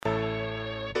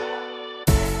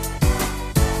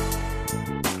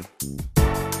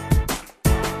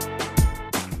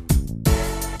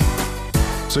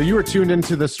So you are tuned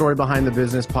into the Story Behind the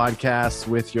Business podcast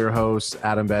with your hosts,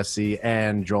 Adam Bideshi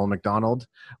and Joel McDonald.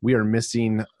 We are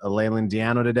missing Leyland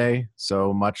Diano today,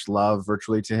 so much love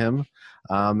virtually to him.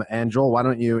 And Joel, why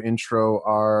don't you intro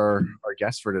our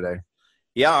guest for today?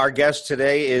 Yeah, our guest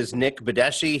today is Nick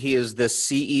Bideshi. He is the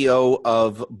CEO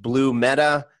of Blue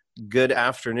Meta. Good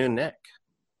afternoon, Nick.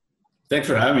 Thanks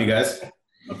for having me, guys.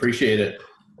 Appreciate it.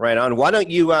 Right on. Why don't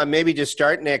you maybe just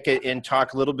start, Nick, and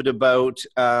talk a little bit about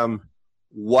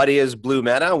what is Blue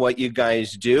Meta, what you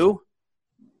guys do,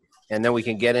 and then we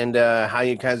can get into how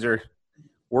you guys are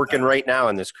working right now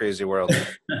in this crazy world.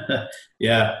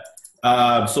 Yeah.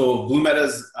 So Blue Meta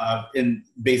is in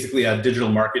basically a digital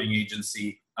marketing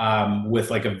agency with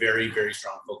like a very, very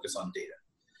strong focus on data.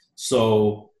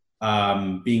 So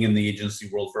being in the agency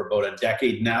world for about a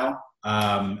decade now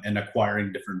and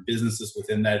acquiring different businesses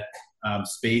within that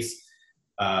space,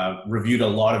 reviewed a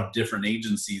lot of different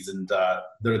agencies, and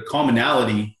the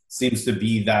commonality seems to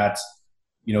be that,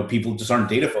 you know, people just aren't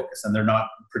data focused and they're not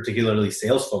particularly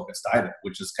sales focused either,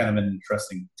 which is kind of an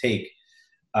interesting take.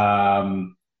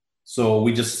 So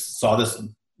we just saw this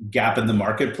gap in the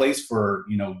marketplace for,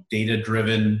 you know, data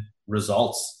driven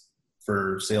results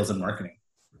for sales and marketing.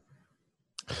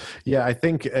 Yeah, I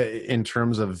think in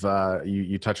terms of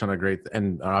you touch on a great,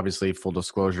 and obviously full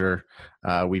disclosure,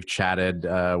 we've chatted,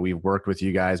 we've worked with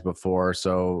you guys before,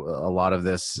 so a lot of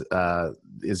this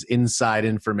is inside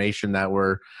information that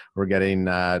we're getting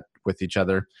with each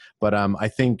other. But I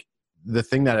think the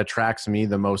thing that attracts me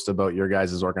the most about your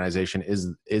guys' organization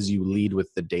is you lead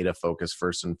with the data focus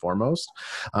first and foremost.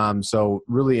 So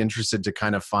really interested to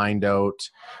kind of find out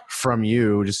from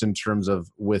you, just in terms of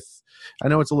I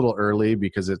know it's a little early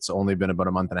because it's only been about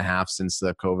a month and a half since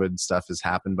the COVID stuff has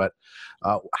happened, but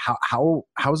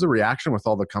how's the reaction with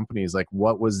all the companies? Like,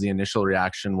 what was the initial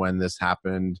reaction when this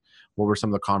happened? What were some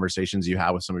of the conversations you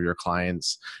had with some of your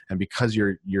clients? And because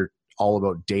you're all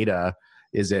about data,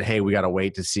 is it, hey, we got to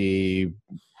wait to see,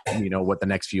 you know, what the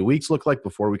next few weeks look like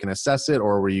before we can assess it?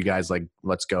 Or were you guys like,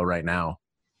 let's go right now?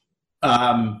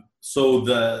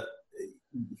 So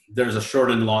there's a short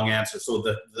and long answer. So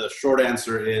the short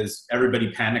answer is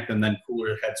everybody panicked, and then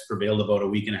cooler heads prevailed about a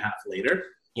week and a half later.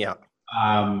 Yeah.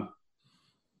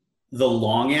 The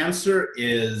long answer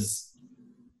is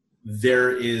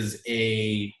there is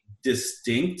a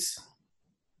distinct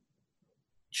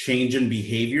change in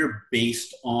behavior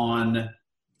based on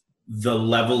the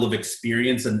level of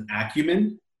experience and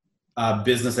acumen,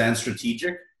 business and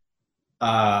strategic,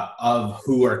 of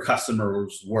who our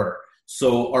customers were.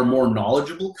 So our more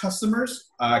knowledgeable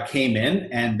customers came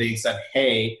in and they said,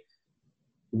 hey,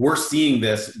 we're seeing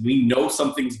this. We know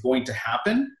something's going to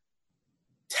happen.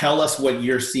 Tell us what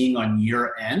you're seeing on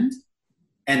your end.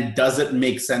 And does it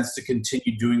make sense to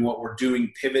continue doing what we're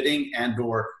doing, pivoting, and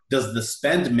or does the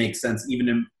spend make sense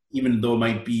even though it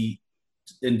might be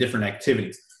in different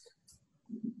activities?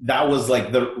 That was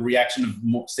like the reaction of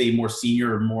more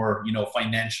senior or more, you know,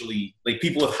 financially, like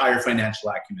people with higher financial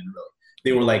acumen, really.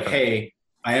 They were like, hey,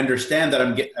 I understand that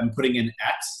I'm putting in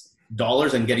X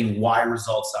dollars and getting Y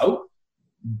results out,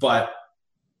 but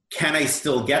can I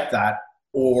still get that?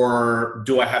 Or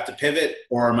do I have to pivot,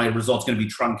 or are my results going to be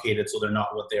truncated so they're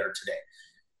not what they are today?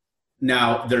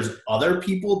 Now, there's other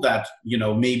people that, you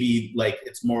know, maybe like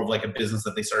it's more of like a business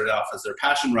that they started off as their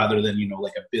passion rather than, you know,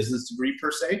 like a business degree per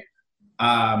se.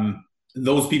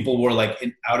 Those people were like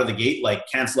out of the gate, like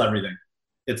cancel everything.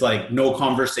 It's like no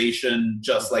conversation,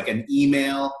 just like an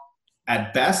email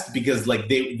at best, because like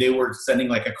they were sending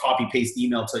like a copy paste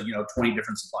email to, you know, 20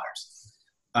 different suppliers.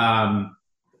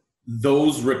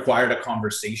 Those required a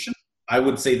conversation. I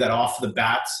would say that off the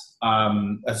bat,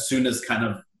 as soon as kind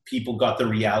of people got the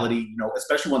reality, you know,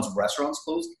 especially once restaurants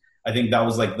closed, I think that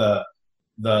was like the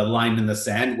line in the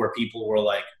sand where people were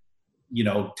like, you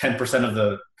know, 10% of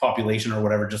the population or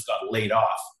whatever just got laid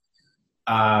off.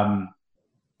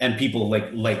 And people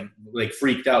like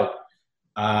freaked out.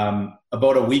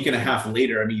 About a week and a half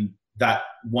later, I mean, that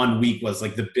 1 week was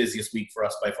like the busiest week for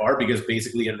us by far, because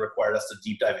basically it required us to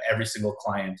deep dive every single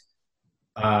client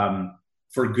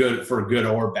for good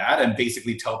or bad, and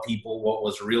basically tell people what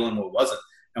was real and what wasn't.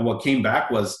 And what came back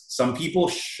was some people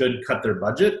should cut their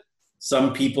budget.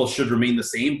 Some people should remain the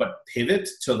same, but pivot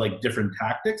to like different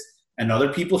tactics. And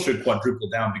other people should quadruple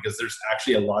down, because there's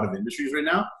actually a lot of industries right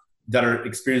now that are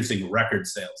experiencing record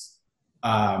sales.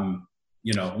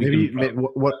 You know, why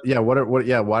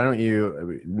don't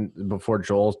you, before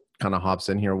Joel kind of hops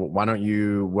in here, what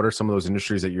are some of those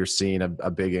industries that you're seeing a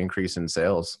big increase in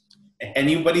sales?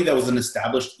 Anybody that was an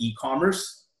established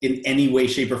e-commerce in any way,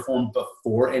 shape, or form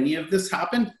before any of this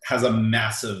happened has a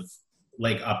massive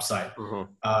like upside.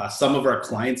 Mm-hmm. Some of our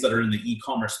clients that are in the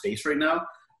e-commerce space right now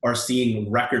are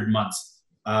seeing record months.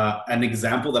 An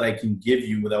example that I can give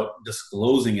you without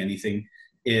disclosing anything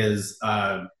is,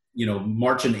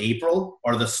 March and April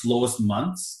are the slowest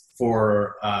months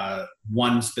for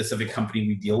one specific company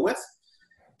we deal with.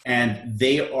 And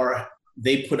they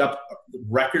put up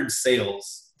record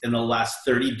sales in the last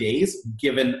 30 days,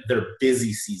 given their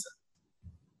busy season.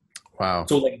 Wow.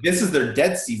 So like this is their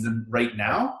dead season right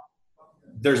now.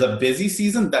 There's a busy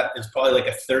season that is probably like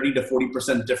a 30 to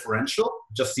 40% differential,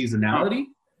 just seasonality.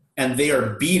 And they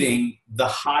are beating the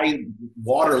high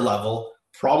water level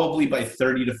probably by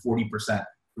 30 to 40%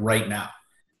 right now.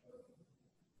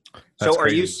 So are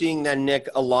you seeing then, Nick,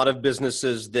 a lot of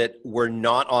businesses that were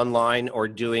not online or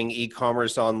doing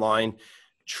e-commerce online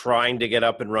trying to get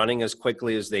up and running as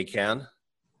quickly as they can?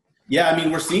 Yeah, I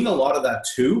mean, we're seeing a lot of that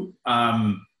too.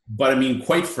 But I mean,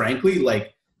 quite frankly,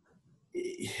 like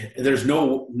there's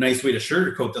no nice way to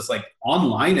sugarcoat this. Like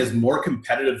online is more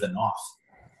competitive than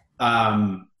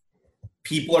off.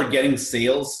 People are getting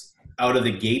sales out of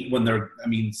the gate when they're,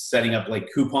 setting up like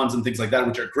coupons and things like that,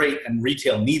 which are great. And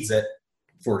retail needs it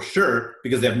for sure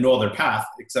because they have no other path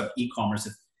except e-commerce.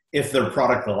 If their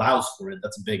product allows for it,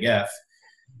 that's a big F.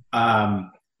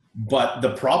 But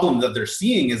the problem that they're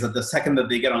seeing is that the second that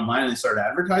they get online and they start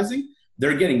advertising,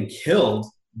 they're getting killed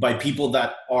by people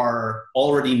that are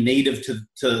already native to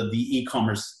the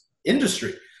e-commerce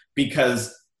industry,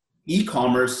 because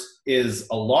e-commerce is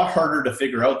a lot harder to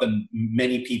figure out than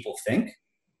many people think.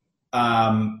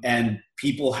 And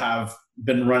people have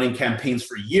been running campaigns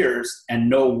for years and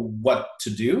know what to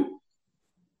do.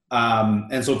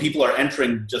 And so people are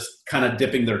entering just kind of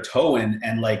dipping their toe in,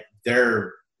 and like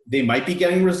they might be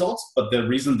getting results, but the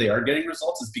reason they are getting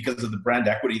results is because of the brand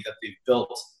equity that they've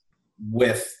built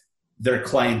with their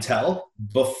clientele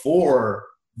before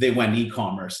they went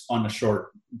e-commerce on a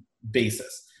short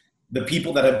basis. The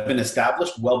people that have been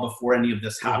established well before any of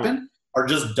this happened are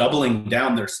just doubling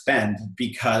down their spend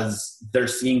because they're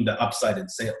seeing the upside in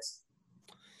sales.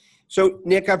 So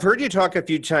Nick, I've heard you talk a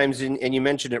few times and you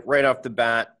mentioned it right off the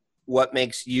bat. What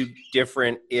makes you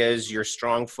different is your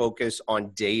strong focus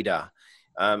on data.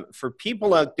 For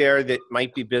people out there that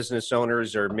might be business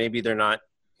owners, or maybe they're not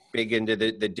big into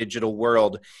the digital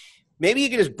world, maybe you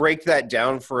can just break that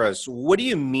down for us. What do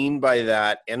you mean by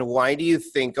that? And why do you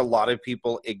think a lot of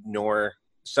people ignore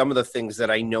some of the things that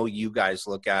I know you guys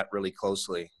look at really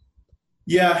closely?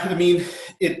 Yeah, I mean,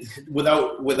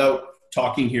 without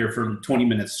talking here for 20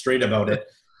 minutes straight about it,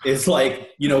 it's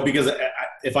like, because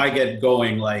if I get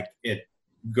going, like it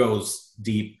goes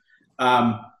deep.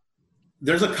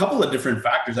 There's a couple of different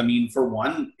factors. I mean, for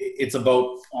one, it's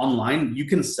about online. You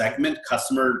can segment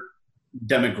customer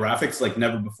demographics like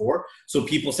never before. So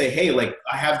people say, hey, like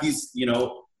I have these,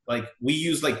 like we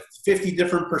use like 50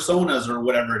 different personas or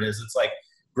whatever it is. It's like,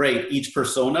 great. Each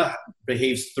persona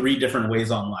behaves 3 different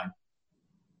ways online.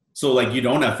 So like you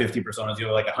don't have 50 personas, you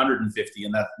have like 150,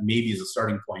 and that maybe is a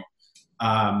starting point.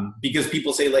 Because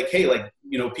people say like, hey, like,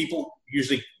 people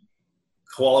usually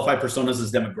qualify personas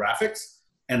as demographics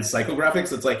and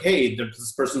psychographics. It's like, hey,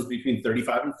 this person's between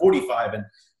 35 and 45 and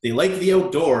they like the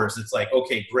outdoors. It's like,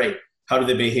 okay, great. How do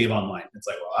they behave online? It's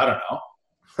like, well, I don't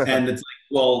know. And it's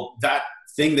like, well, that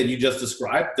thing that you just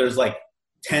described, there's like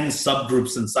 10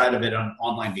 subgroups inside of it on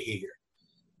online behavior.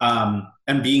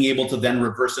 And being able to then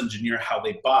reverse engineer how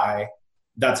they buy,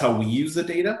 that's how we use the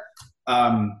data.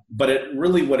 But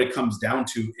what it comes down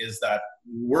to is that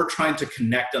we're trying to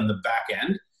connect on the back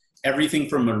end, everything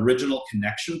from original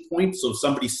connection point. So if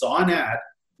somebody saw an ad,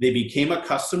 they became a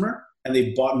customer and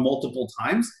they bought multiple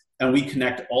times, and we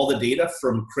connect all the data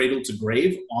from cradle to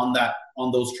grave on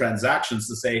those transactions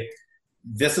to say,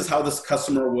 this is how this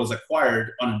customer was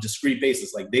acquired on a discrete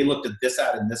basis. Like they looked at this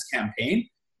ad in this campaign,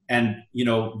 and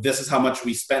this is how much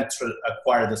we spent to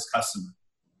acquire this customer,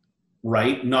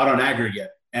 right? Not on aggregate.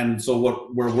 And so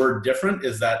where we're different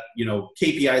is that,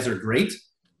 KPIs are great,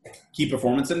 key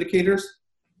performance indicators.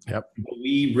 Yep. But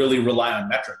we really rely on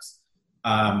metrics.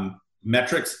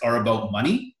 Metrics are about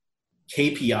money.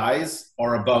 KPIs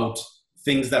are about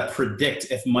things that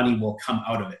predict if money will come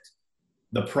out of it.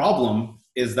 The problem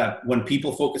is that when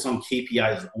people focus on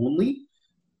KPIs only,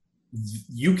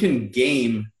 you can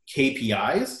game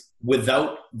KPIs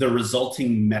without the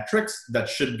resulting metrics that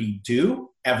should be due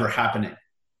ever happening.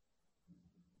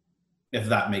 If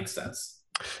that makes sense.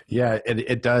 Yeah,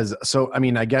 it does. So, I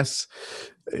mean, I guess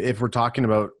if we're talking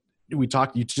about, you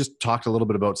just talked a little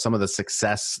bit about some of the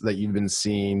success that you've been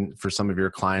seeing for some of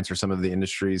your clients or some of the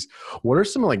industries. What are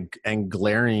some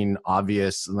glaring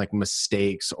obvious like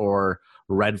mistakes or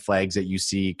red flags that you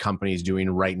see companies doing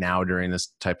right now during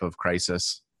this type of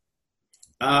crisis?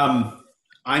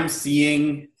 I'm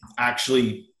seeing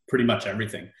actually pretty much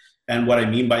everything. And what I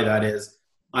mean by that is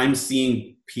I'm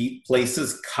seeing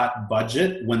places cut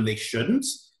budget when they shouldn't.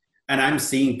 And I'm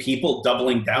seeing people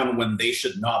doubling down when they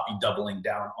should not be doubling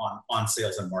down on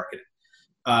sales and marketing.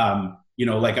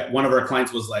 Like one of our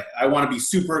clients was like, I want to be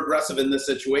super aggressive in this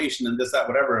situation and this, that,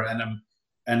 whatever.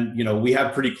 And we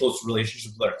have pretty close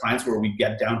relationships with our clients where we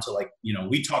get down to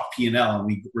we talk P&L and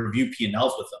we review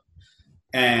P&Ls with them.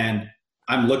 And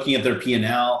I'm looking at their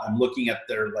P&L, I'm looking at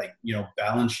their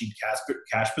balance sheet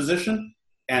cash position.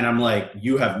 And I'm like,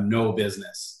 you have no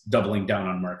business doubling down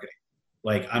on marketing.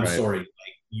 Like, I'm sorry, like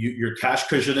your cash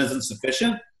cushion isn't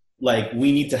sufficient. Like,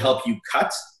 we need to help you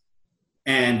cut,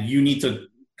 and you need to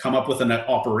come up with an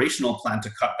operational plan to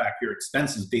cut back your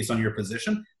expenses based on your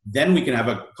position. Then we can have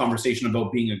a conversation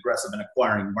about being aggressive and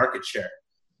acquiring market share.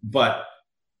 But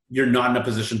you're not in a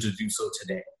position to do so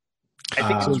today. I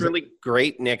think it's really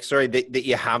great, Nick, that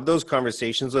you have those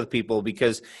conversations with people,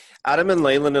 because Adam and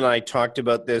Leyland and I talked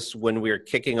about this when we were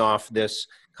kicking off this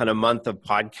kind of month of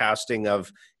podcasting, of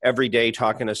every day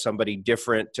talking to somebody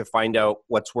different to find out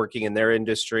what's working in their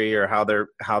industry or how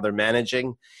they're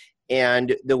managing.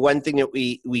 And the one thing that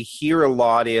we hear a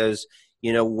lot is,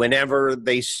 whenever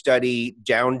they study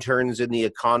downturns in the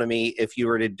economy, if you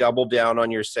were to double down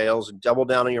on your sales and double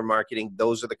down on your marketing,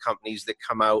 those are the companies that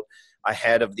come out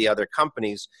ahead of the other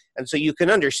companies. And so you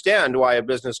can understand why a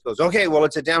business goes, okay, well,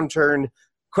 it's a downturn,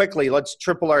 quickly, let's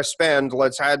triple our spend,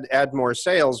 let's add more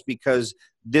sales, because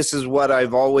this is what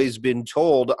I've always been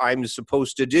told I'm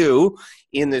supposed to do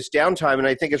in this downtime. And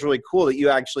I think it's really cool that you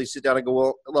actually sit down and go,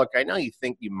 well, look, I know you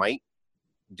think you might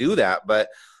do that, but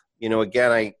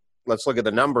again, let's look at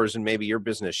the numbers, and maybe your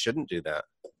business shouldn't do that.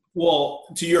 Well,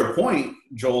 to your point,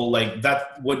 Joel, like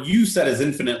that, what you said is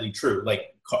infinitely true. Like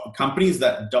companies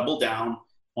that double down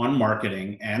on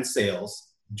marketing and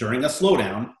sales during a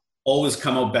slowdown always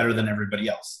come out better than everybody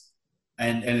else.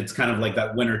 And it's kind of like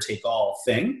that winner take all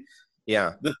thing.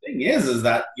 Yeah. The thing is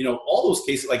that, all those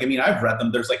cases, I've read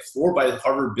them. There's 4 by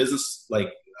Harvard Business,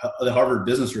 the Harvard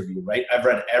Business Review, right? I've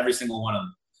read every single one of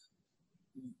them.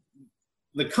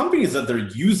 The companies that they're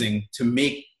using to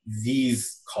make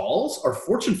these calls are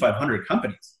Fortune 500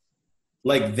 companies.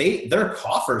 Their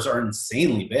coffers are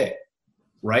insanely big,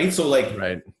 right? So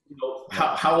right.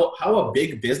 How a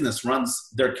big business runs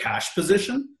their cash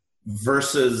position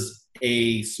versus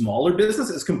a smaller business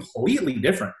is completely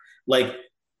different. Like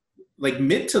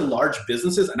mid to large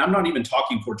businesses, and I'm not even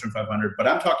talking Fortune 500, but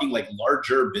I'm talking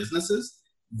larger businesses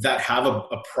that have a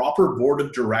proper board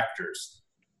of directors.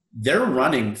 They're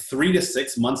running 3 to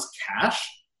 6 months cash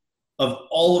of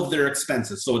all of their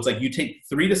expenses. So it's you take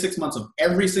 3 to 6 months of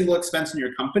every single expense in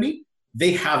your company.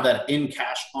 They have that in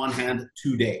cash on hand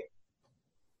today.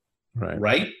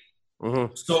 Right.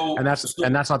 Mm-hmm. So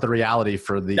that's not the reality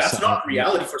for the. That's not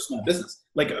reality for small business.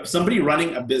 Somebody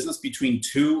running a business between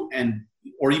 2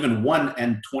 or even 1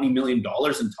 and $20 million in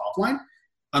top line,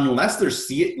 unless their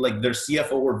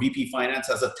CFO or VP finance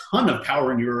has a ton of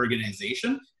power in your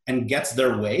organization and gets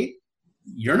their way,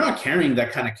 you're not carrying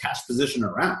that kind of cash position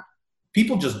around.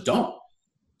 People just don't.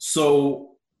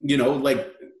 So,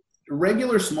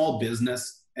 regular small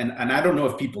business, and I don't know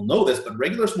if people know this, but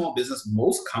regular small business,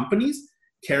 most companies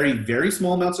carry very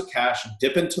small amounts of cash,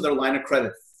 dip into their line of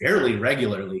credit fairly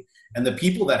regularly. And the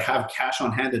people that have cash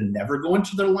on hand and never go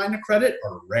into their line of credit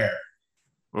are rare.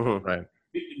 Mm-hmm. Right.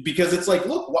 Because it's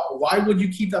look, why would you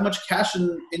keep that much cash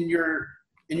in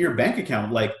your bank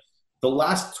account? The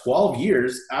last 12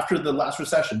 years after the last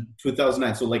recession,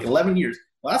 2009, so 11 years,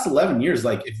 last 11 years,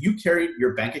 if you carry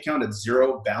your bank account at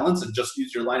zero balance and just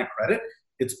use your line of credit,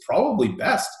 it's probably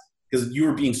best, because you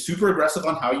were being super aggressive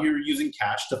on how you're using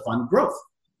cash to fund growth.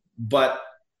 But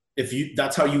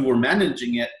that's how you were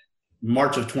managing it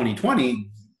March of 2020,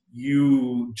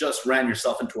 you just ran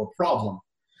yourself into a problem.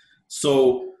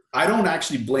 So I don't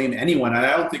actually blame anyone. And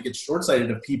I don't think it's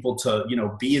short-sighted of people to,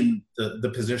 be in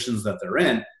the positions that they're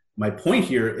in. My point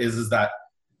here is that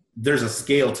there's a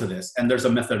scale to this, and there's a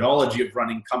methodology of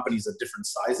running companies at different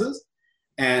sizes.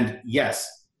 And yes,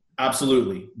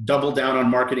 absolutely, double down on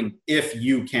marketing if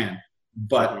you can.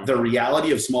 But the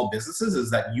reality of small businesses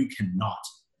is that you cannot.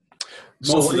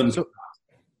 Most of them.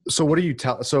 So what do you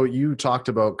tell? So you talked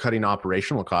about cutting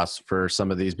operational costs for some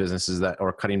of these businesses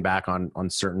or cutting back on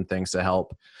certain things to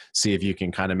help see if you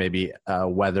can kind of maybe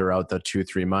weather out the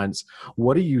 2-3 months.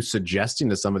 What are you suggesting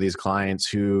to some of these clients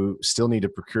who still need to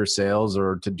procure sales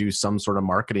or to do some sort of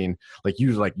marketing?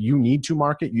 You need to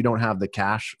market, you don't have the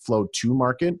cash flow to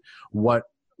market. What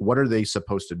are they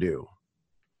supposed to do?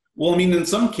 Well, in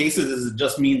some cases, it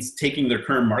just means taking their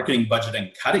current marketing budget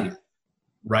and cutting it,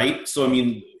 right? So,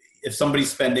 if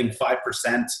somebody's spending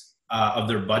 5% of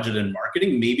their budget in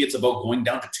marketing. Maybe it's about going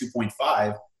down to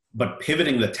 2.5, but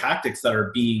pivoting the tactics that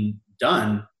are being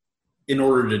done in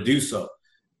order to do so.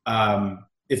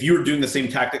 If you were doing the same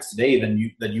tactics today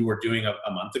that you were doing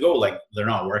a month ago, like, they're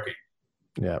not working.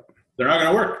 Yeah. They're not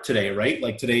going to work today, right?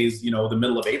 Like, today's, the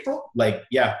middle of April. Like,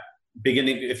 yeah,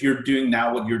 if you're doing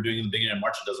now what you're doing in the beginning of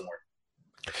March, it doesn't work.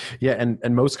 Yeah.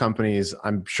 And most companies,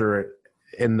 I'm sure,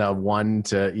 in the $1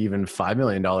 to even $5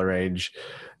 million range,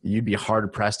 you'd be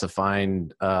hard pressed to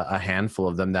find a handful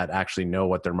of them that actually know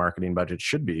what their marketing budget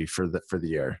should be for the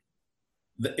year.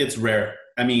 It's rare.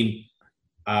 I mean,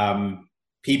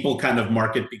 people kind of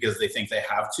market because they think they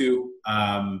have to.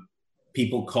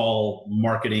 People call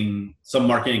some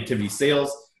marketing activities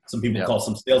sales. Some people call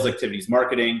some sales activities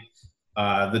marketing.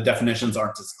 The definitions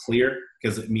aren't as clear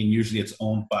because, usually it's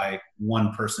owned by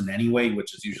one person anyway,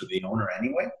 which is usually the owner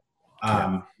anyway.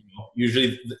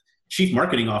 Usually the chief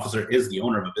marketing officer is the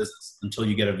owner of a business until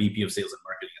you get a VP of sales and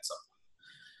marketing at some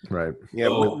point. Right. Yeah,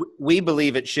 so, we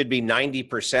believe it should be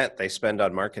 90% they spend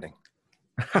on marketing.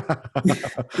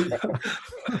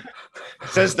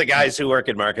 Says the guys who work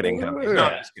in marketing companies. No,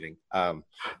 I'm just kidding.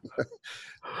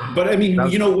 But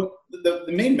the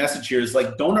main message here is,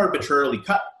 like, don't arbitrarily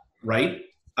cut, right?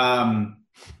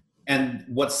 And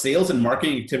what sales and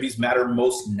marketing activities matter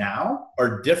most now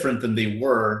are different than they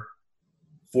were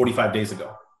 45 days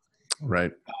ago.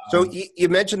 Right. So you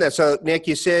mentioned that. So Nick,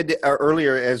 you said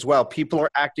earlier as well, people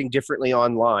are acting differently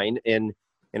online, and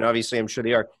obviously I'm sure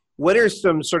they are. What are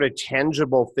some sort of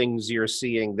tangible things you're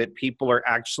seeing that people are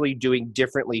actually doing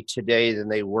differently today than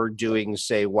they were doing,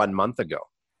 say, 1 month ago?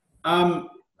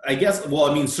 I guess,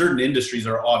 certain industries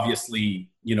are obviously,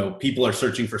 people are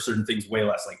searching for certain things way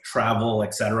less, like travel,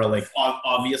 et cetera, like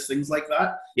obvious things like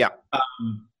that. Yeah.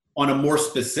 On a more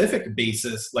specific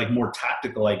basis, like more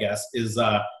tactical, I guess, is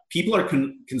people are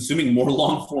consuming more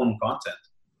long form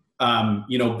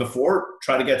content. Before,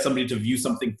 try to get somebody to view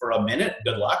something for a minute,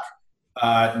 good luck.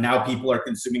 Now people are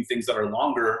consuming things that are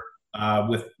longer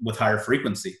with higher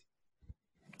frequency.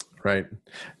 Right.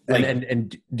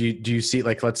 And do you see,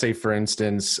 like, let's say, for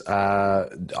instance,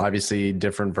 obviously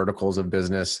different verticals of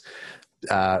business,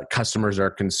 customers are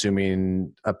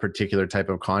consuming a particular type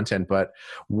of content, but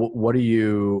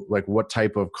what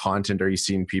type of content are you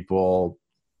seeing people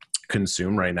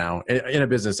consume right now in a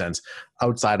business sense,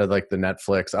 outside of, like, the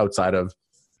Netflix, outside of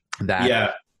that?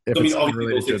 Yeah. If it's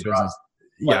related to a business.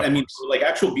 But, like,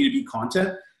 actual B2B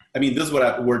content, this is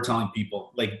what we're telling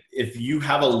people. Like, if you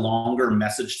have a longer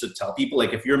message to tell people,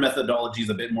 like, if your methodology is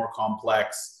a bit more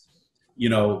complex,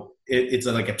 it's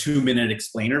like a 2-minute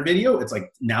explainer video, it's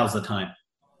like, now's the time.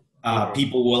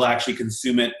 People will actually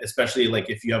consume it, especially, like,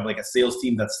 if you have, like, a sales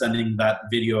team that's sending that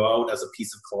video out as a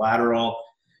piece of collateral.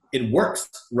 It works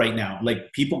right now.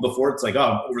 Like, people before, it's like,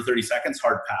 oh, over 30 seconds,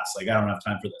 hard pass. Like, I don't have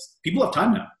time for this. People have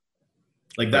time now.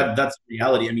 Like, that's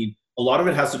reality. A lot of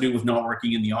it has to do with not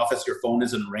working in the office. Your phone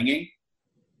isn't ringing.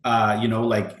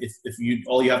 Like, if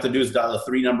all you have to do is dial a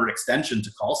 3-number extension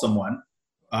to call someone,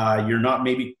 you're not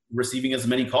maybe receiving as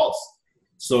many calls.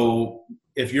 So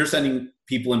if you're sending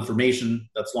people information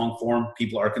that's long form,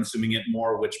 people are consuming it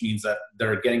more, which means that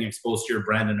they're getting exposed to your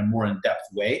brand in a more in-depth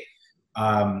way.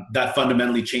 That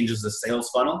fundamentally changes the sales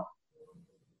funnel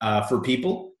for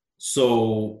people.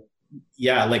 So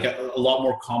yeah, like a lot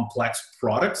more complex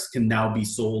products can now be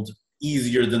sold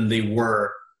easier than they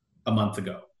were a month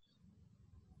ago.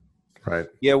 Right.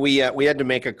 Yeah, we had to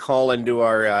make a call into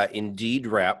our Indeed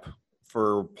rep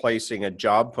for placing a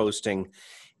job posting,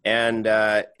 and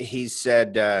he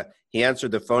said he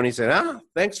answered the phone. He said,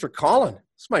 thanks for calling.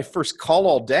 It's my first call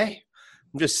all day.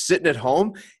 I'm just sitting at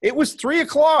home. It was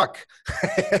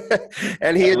 3:00,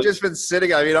 and he had just been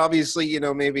sitting. Obviously,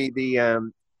 maybe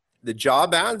the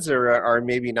job ads are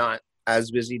maybe not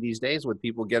as busy these days with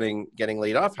people getting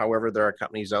laid off. However, there are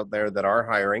companies out there that are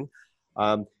hiring.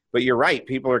 But you're right.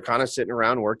 People are kind of sitting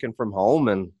around working from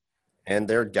home, and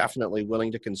they're definitely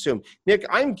willing to consume. Nick,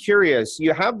 I'm curious.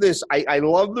 You have this, I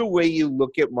love the way you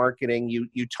look at marketing.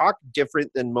 You talk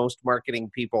different than most marketing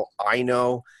people I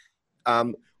know.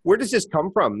 Where does this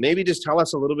come from? Maybe just tell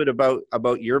us a little bit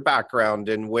about your background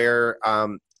and where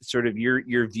sort of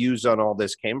your views on all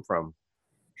this came from.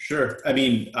 Sure.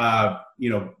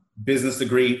 Business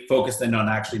degree, focused in on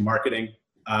actually marketing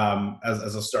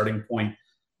as a starting point.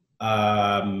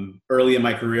 Early in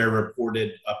my career, I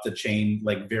reported up the chain,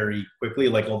 like, very quickly,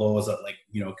 like, although I was at, like,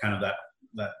 kind of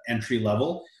that entry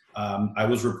level. I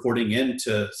was reporting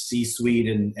into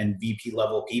C-suite and VP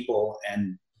level people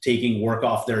and taking work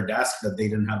off their desk that they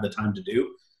didn't have the time to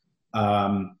do.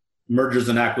 Mergers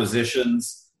and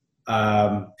acquisitions,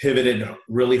 pivoted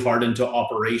really hard into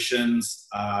operations.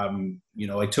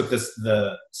 I took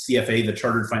the CFA, the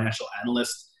Chartered Financial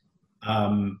Analyst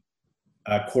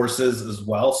courses as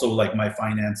well. So like my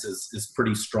finance is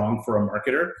pretty strong for a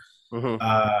marketer.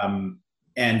 Mm-hmm.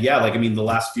 And yeah, like, I mean, the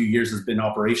last few years has been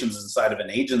operations inside of an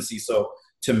agency. So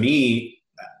to me,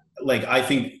 like, I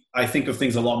think of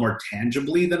things a lot more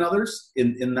tangibly than others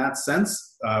in that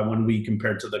sense, when we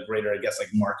compare to the greater, I guess, like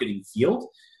marketing field.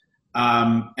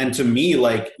 And to me,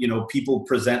 like, people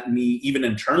present me even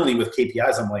internally with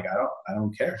KPIs. I'm like, I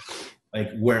don't care. Like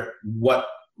what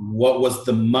was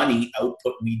the money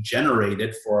output we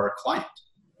generated for our client?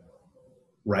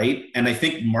 Right. And I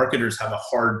think marketers have a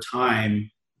hard time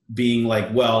being like,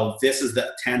 well, this is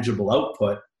the tangible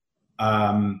output.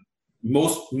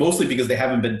 Mostly because they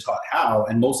haven't been taught how,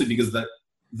 and mostly because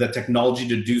the technology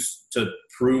to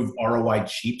prove ROI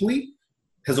cheaply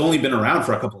has only been around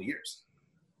for a couple of years.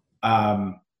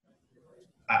 I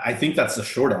think that's the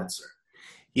short answer.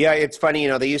 Yeah, it's funny,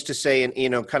 they used to say,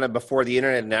 kind of before the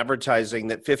internet and advertising,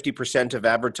 that 50% of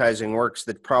advertising works.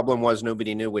 The problem was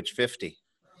nobody knew which 50.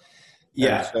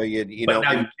 Yeah. And so now you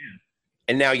can.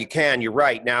 And now you can. You're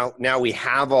right. Now we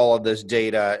have all of this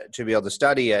data to be able to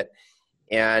study it.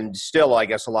 And still, I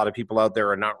guess a lot of people out there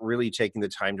are not really taking the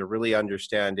time to really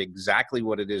understand exactly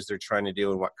what it is they're trying to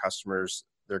do and what customers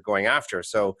they're going after.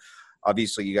 So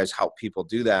obviously you guys help people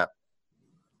do that.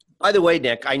 By the way,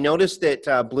 Nick, I noticed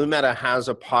that Blue Meta has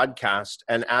a podcast.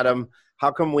 And Adam,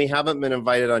 how come we haven't been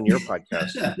invited on your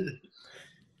podcast?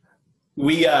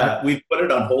 We've put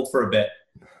it on hold for a bit.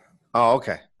 Oh,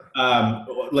 okay.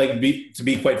 To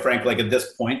be quite frank, like at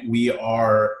this point, we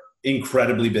are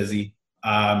incredibly busy.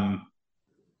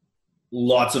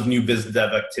 Lots of new biz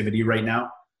dev activity right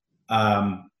now,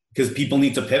 because people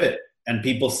need to pivot, and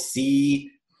people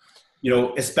see,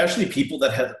 especially people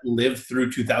that have lived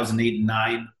through 2008 and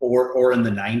 9 or in the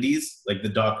 90s, like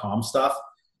the .com stuff.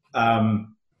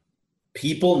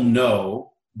 People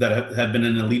know that have been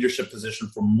in a leadership position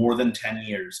for more than 10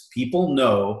 years. People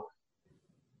know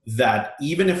that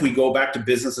even if we go back to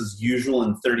business as usual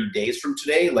in 30 days from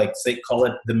today, like say, call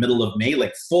it the middle of May,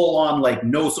 like full on, like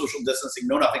no social distancing,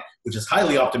 no nothing, which is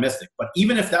highly optimistic. But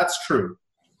even if that's true,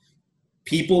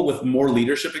 people with more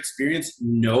leadership experience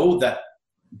know that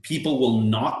people will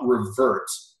not revert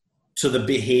to the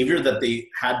behavior that they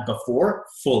had before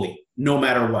fully, no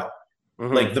matter what.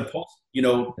 Mm-hmm. Like the post,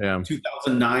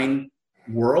 2009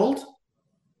 world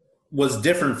was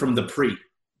different from the pre.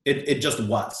 It just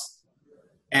was.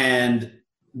 And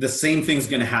the same thing's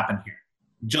going to happen here,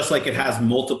 just like it has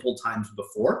multiple times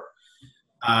before.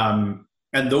 And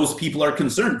those people are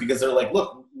concerned because they're like,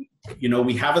 look,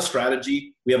 we have a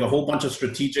strategy. We have a whole bunch of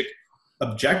strategic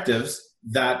objectives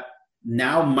that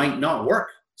now might not work.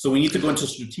 So we need to go into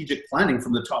strategic planning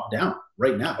from the top down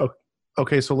right now.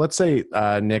 Okay. So let's say,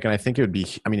 Nick, and I think it would be,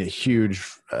 a huge,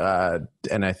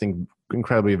 and I think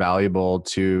incredibly valuable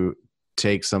to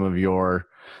take some of your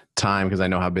time, because I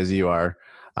know how busy you are.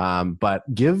 But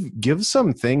give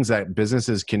some things that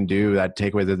businesses can do that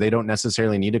take away that they don't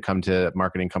necessarily need to come to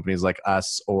marketing companies like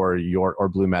us or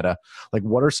Blue Meta. Like,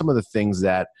 what are some of the things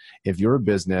that if you're a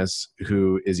business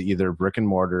who is either brick and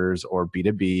mortars or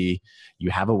B2B,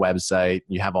 you have a website,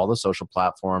 you have all the social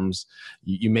platforms,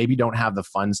 you maybe don't have the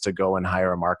funds to go and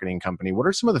hire a marketing company. What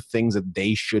are some of the things that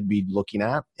they should be looking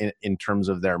at in terms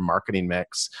of their marketing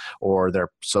mix or their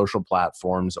social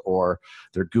platforms or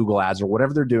their Google ads or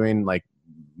whatever they're doing? Like,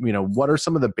 what are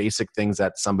some of the basic things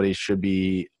that somebody should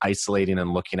be isolating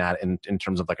and looking at in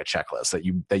terms of like a checklist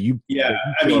that you feel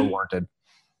are warranted?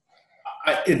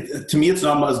 To me, it's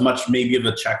not as much maybe of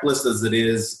a checklist as it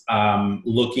is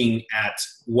looking at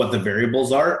what the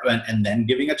variables are and then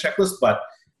giving a checklist. But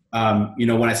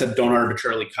when I said don't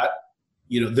arbitrarily cut,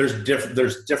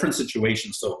 there's different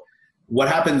situations. So what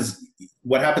happens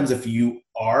if you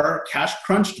are cash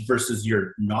crunched versus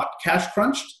you're not cash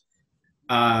crunched?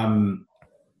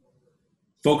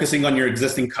 Focusing on your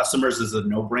existing customers is a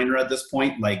no-brainer at this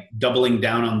point, like doubling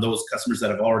down on those customers that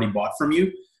have already bought from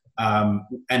you,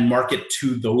 and market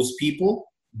to those people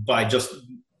by just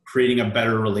creating a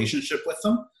better relationship with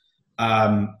them,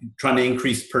 trying to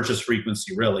increase purchase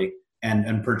frequency really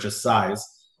and purchase size.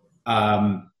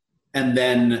 And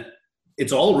then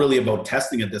it's all really about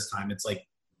testing at this time. It's like,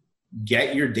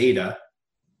 get your data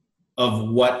of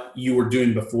what you were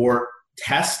doing before,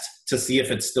 test to see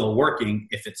if it's still working.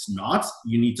 If it's not,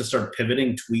 you need to start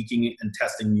pivoting, tweaking, and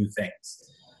testing new things.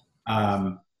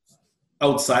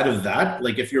 Outside of that,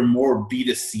 like if you're more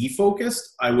B2C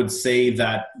focused, I would say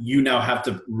that you now have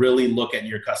to really look at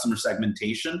your customer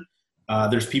segmentation.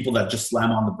 There's people that just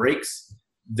slam on the brakes.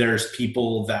 There's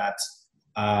people that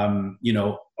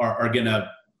are going to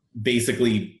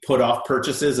basically put off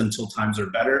purchases until times are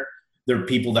better. There are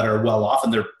people that are well off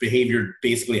and their behavior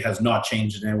basically has not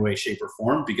changed in any way, shape, or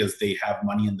form because they have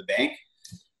money in the bank.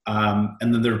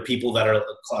 And then there are people that are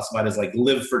classified as like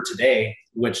live for today,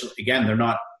 which again, they're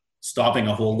not stopping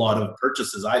a whole lot of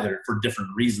purchases either for different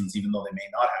reasons, even though they may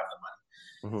not have the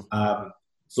money. Mm-hmm.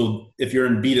 So if you're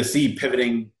in B2C,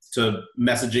 pivoting to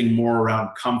messaging more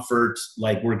around comfort,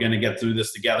 like we're going to get through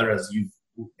this together, as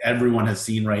everyone has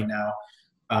seen right now,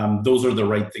 those are the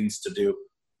right things to do.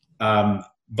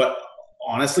 But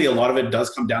honestly, a lot of it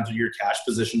does come down to your cash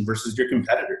position versus your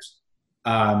competitors.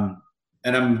 And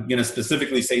I'm going to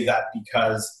specifically say that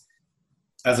because,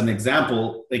 as an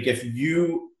example, like if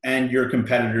you and your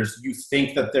competitors, you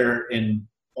think that they're in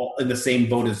the same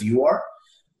boat as you are,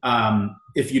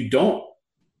 if you don't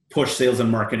push sales and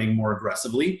marketing more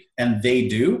aggressively, and they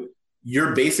do,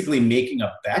 you're basically making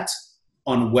a bet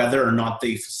on whether or not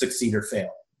they succeed or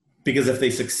fail. Because if they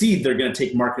succeed, they're going to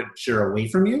take market share away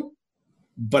from you.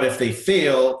 But if they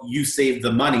fail, you save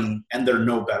the money and they're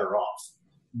no better off.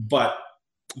 But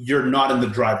you're not in the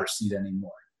driver's seat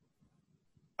anymore.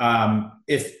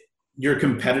 If your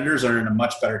competitors are in a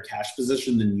much better cash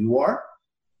position than you are,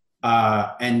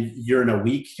 and you're in a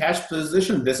weak cash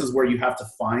position, this is where you have to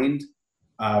find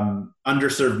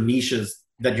underserved niches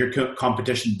that your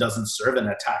competition doesn't serve and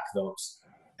attack those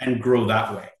and grow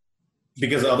that way.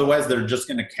 Because otherwise they're just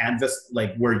going to canvas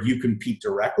like where you compete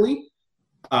directly,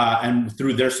 and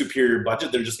through their superior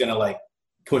budget, they're just going to like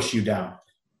push you down.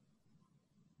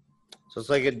 So it's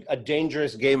like a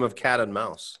dangerous game of cat and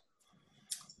mouse.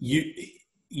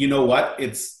 You know what?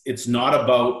 It's not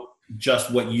about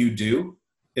just what you do.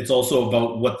 It's also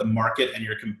about what the market and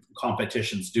your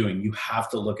competition's doing. You have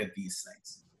to look at these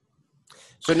things.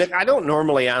 So Nick, I don't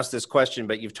normally ask this question,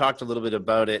 but you've talked a little bit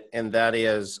about it, and that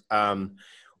is,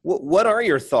 what are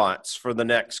your thoughts for the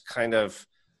next kind of,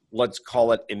 let's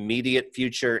call it immediate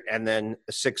future, and then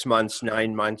 6 months,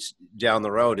 9 months down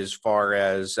the road as far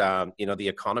as, the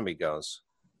economy goes?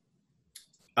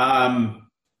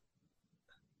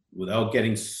 Without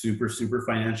getting super, super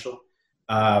financial,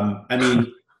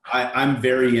 I'm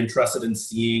very interested in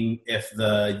seeing if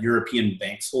the European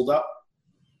banks hold up.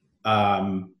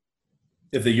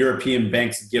 If the European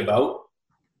banks give out,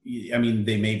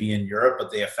 they may be in Europe,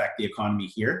 but they affect the economy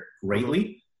here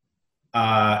greatly.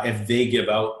 If they give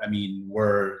out,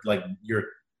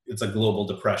 it's a global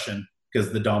depression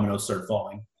because the dominoes start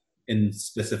falling in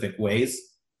specific ways.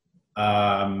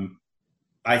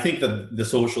 I think the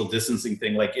social distancing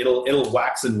thing, like it'll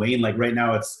wax and wane. Like right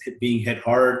now it's being hit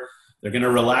hard. They're going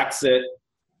to relax it.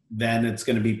 Then it's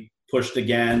going to be pushed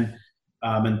again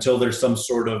until there's some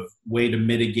sort of way to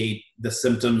mitigate the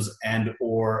symptoms and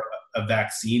or a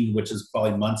vaccine, which is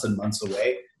probably months and months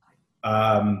away.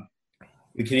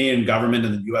 The Canadian government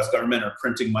and the US government are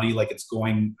printing money like it's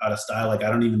going out of style. Like I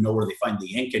don't even know where they find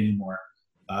the ink anymore.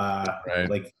 Right.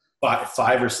 Like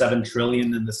 5 or 7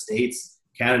 trillion in the States.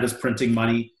 Canada's printing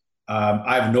money.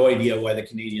 I have no idea why the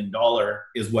Canadian dollar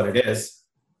is what it is.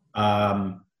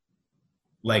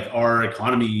 Like our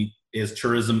economy is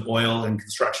tourism, oil, and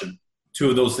construction.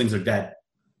 2 of those things are dead.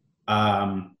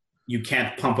 You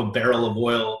can't pump a barrel of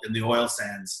oil in the oil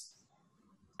sands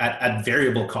at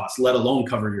variable cost, let alone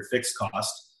cover your fixed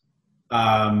cost.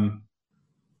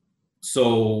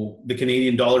 So the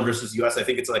Canadian dollar versus US, I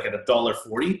think it's like at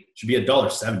 $1.40, should be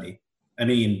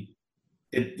 $1.70.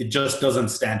 It just doesn't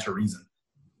stand to reason.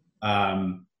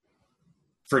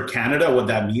 For Canada, what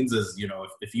that means is,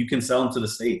 if you can sell into the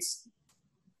States,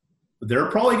 they're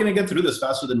probably going to get through this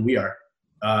faster than we are.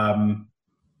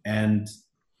 And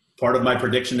part of my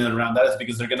prediction around that is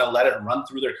because they're going to let it run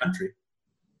through their country.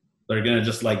 They're going to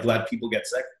just let people get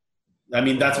sick.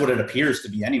 That's what it appears to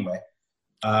be anyway.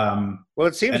 Well,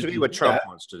 it seems to be what Trump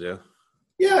wants to do.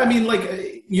 Yeah.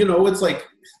 It's like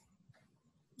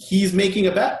he's making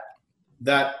a bet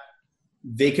that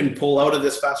they can pull out of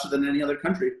this faster than any other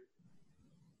country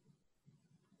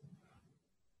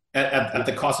at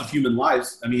the cost of human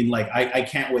lives. I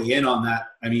can't weigh in on that.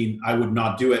 I would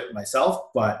not do it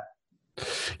myself, but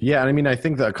yeah. I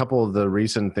think that a couple of the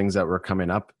recent things that were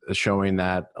coming up showing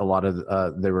that a lot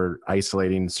of they were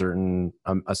isolating a certain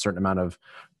amount of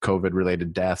COVID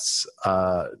related deaths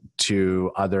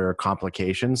to other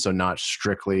complications. So not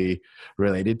strictly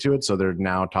related to it. So they're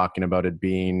now talking about it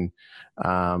being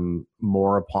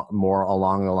more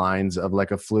along the lines of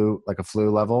like a flu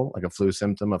level, like a flu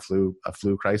symptom, a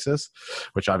flu crisis,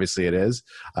 which obviously it is.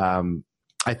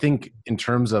 I think in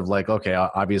terms of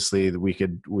obviously we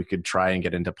could try and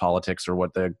get into politics or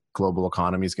what the global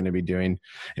economy is going to be doing.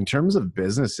 In terms of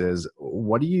businesses,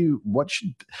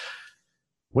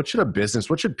 what should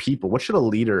a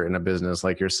leader in a business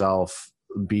like yourself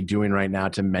be doing right now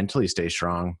to mentally stay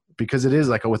strong? Because it is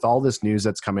like with all this news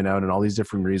that's coming out and all these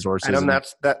different resources. Adam,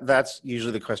 that's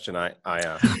usually the question I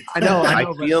ask. I know.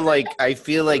 I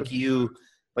feel like you,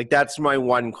 like, that's my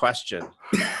one question,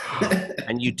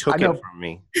 and you took it from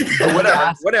me. But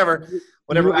whatever.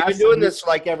 We've been doing this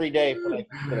like every day for like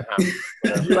a week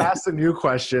and a half. You asked a new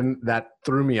question that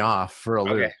threw me off for a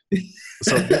loop. Okay.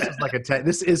 So this is like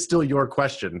this is still your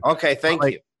question. Okay, thank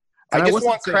you. I just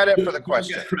want credit for the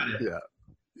question.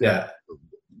 Yeah.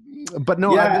 But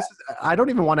no, I don't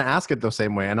even want to ask it the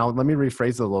same way. And let me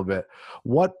rephrase it a little bit.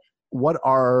 What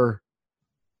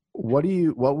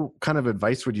kind of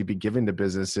advice would you be giving to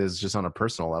businesses just on a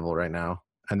personal level right now?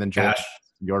 And then cash.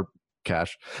 Your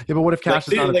cash. Yeah, but what if cash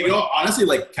is not honestly,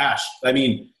 like cash. I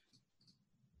mean,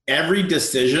 every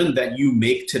decision that you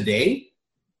make today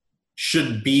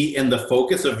should be in the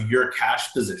focus of your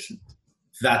cash position.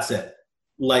 That's it.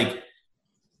 Like,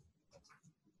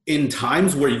 in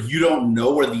times where you don't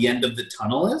know where the end of the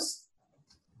tunnel is,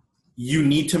 you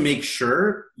need to make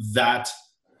sure that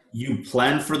you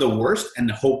plan for the worst and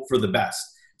hope for the best.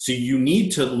 So you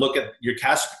need to look at your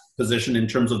cash position in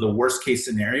terms of the worst case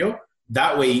scenario.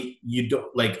 That way you don't,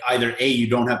 like, either A, you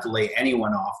don't have to lay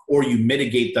anyone off, or you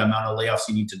mitigate the amount of layoffs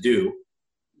you need to do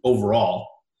overall.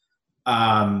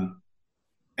 And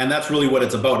that's really what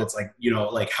it's about. It's like,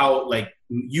 like how, like,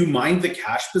 you mind the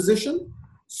cash position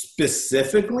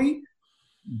specifically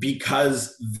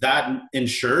because that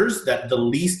ensures that the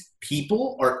least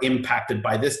people are impacted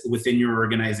by this within your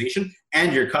organization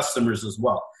and your customers as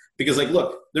well. Because, like,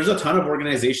 look, there's a ton of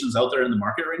organizations out there in the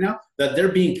market right now that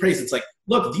they're being praised. It's like,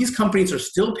 look, these companies are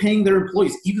still paying their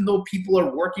employees, even though people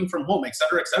are working from home, et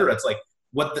cetera, et cetera. It's like,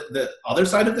 what the other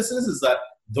side of this is that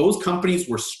those companies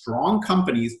were strong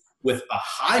companies with a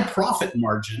high profit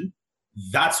margin.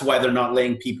 That's why they're not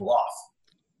laying people off.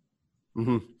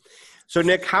 Mm-hmm. So,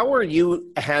 Nick, how are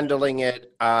you handling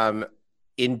it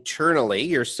internally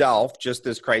yourself, just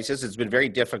this crisis? It's been very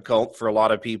difficult for a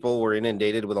lot of people. We're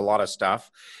inundated with a lot of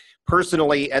stuff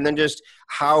personally. And then just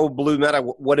how Blue Meta,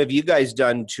 what have you guys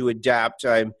done to adapt?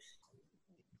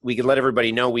 We can let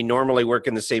everybody know we normally work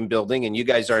in the same building, and you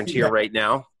guys aren't here right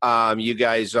now. You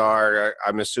guys are,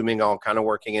 I'm assuming, all kind of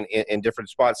working in different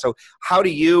spots. So how do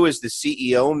you as the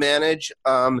CEO manage,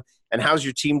 and how's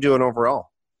your team doing overall?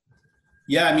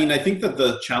 Yeah, I mean, I think that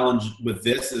the challenge with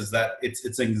this is that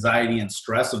it's anxiety and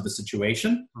stress of the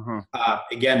situation.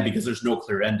 Again, because there's no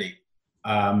clear end date.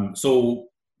 So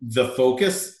the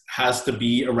focus has to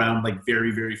be around, like,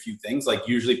 very, very few things. Like,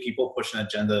 usually people push an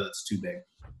agenda that's too big.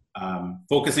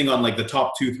 Focusing on, like, the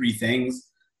top 2-3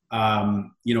 things,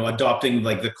 adopting,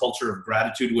 like, the culture of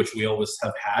gratitude, which we always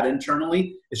have had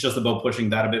internally. It's just about pushing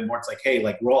that a bit more. It's like, hey,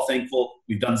 like, we're all thankful.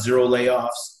 We've done 0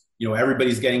 layoffs.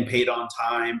 Everybody's getting paid on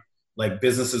time. Like,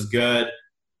 business is good.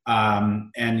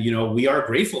 And, we are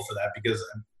grateful for that because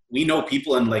we know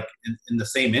people in the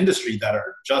same industry that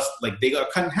are just, like, they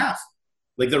got cut in half.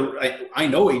 Like, I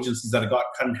know agencies that have got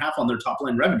cut in half on their top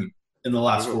line revenue in the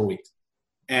last 4 weeks.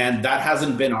 And that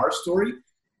hasn't been our story.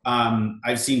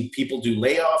 I've seen people do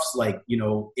layoffs, like,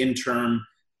 interim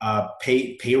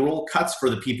payroll cuts for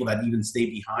the people that even stay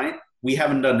behind. We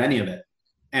haven't done any of it.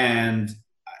 And,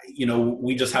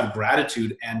 we just have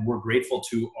gratitude, and we're grateful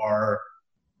to our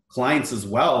clients as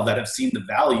well that have seen the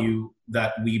value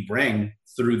that we bring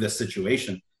through this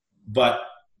situation. But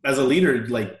as a leader,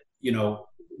 like,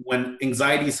 when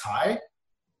anxiety is high,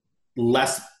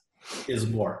 less is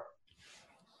more,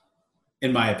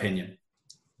 in my opinion.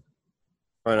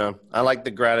 Right on. I like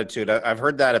the gratitude. I've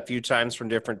heard that a few times from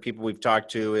different people we've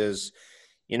talked to is,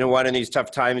 in these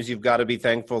tough times, you've got to be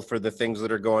thankful for the things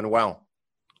that are going well.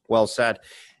 Well said.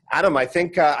 Adam, I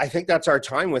think that's our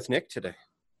time with Nick today.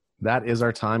 That is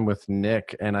our time with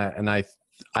Nick. And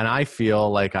I feel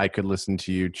like I could listen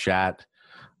to you chat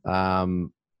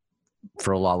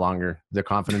for a lot longer. The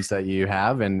confidence that you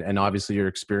have and obviously your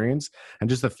experience and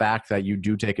just the fact that you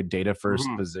do take a data first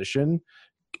position,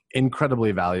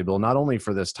 incredibly valuable, not only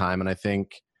for this time. And I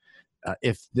think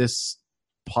if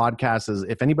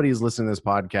anybody is listening to this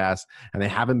podcast and they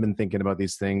haven't been thinking about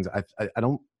these things, I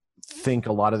don't think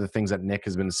a lot of the things that Nick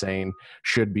has been saying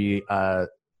should be a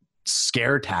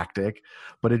scare tactic,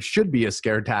 but it should be a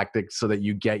scare tactic so that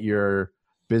you get your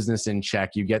business in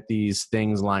check, you get these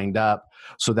things lined up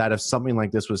so that if something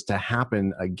like this was to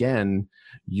happen again,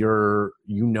 you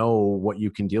know what you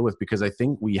can deal with. Because I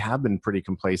think we have been pretty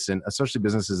complacent, especially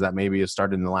businesses that maybe have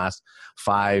started in the last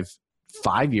 5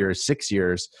 years, 6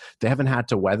 years. They haven't had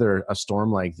to weather a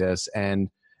storm like this. And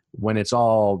when it's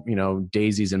all,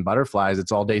 daisies and butterflies,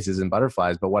 it's all daisies and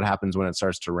butterflies. But what happens when it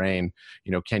starts to rain?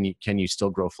 Can you still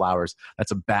grow flowers?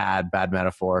 That's a bad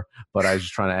metaphor, but I was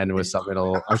just trying to end with something.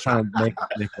 I was trying to make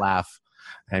Nick laugh,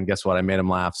 and guess what? I made him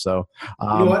laugh. So, you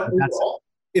know what? Overall,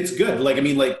 it's good.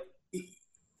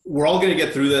 We're all going to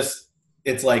get through this.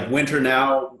 It's like winter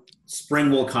now, spring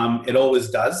will come. It always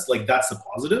does. Like, that's the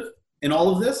positive in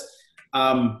all of this.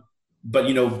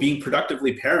 But being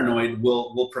productively paranoid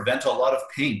will prevent a lot of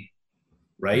pain,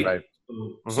 right? Right.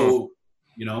 So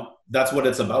that's what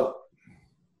it's about.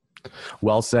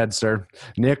 Well said, sir.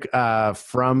 Nick,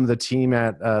 from the team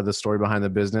at The Story Behind the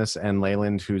Business and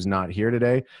Leyland, who's not here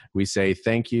today, we say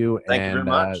thank you. Thank you very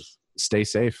much. Stay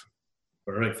safe.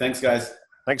 All right. Thanks, guys.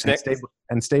 Thanks, Nick.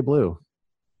 And stay blue.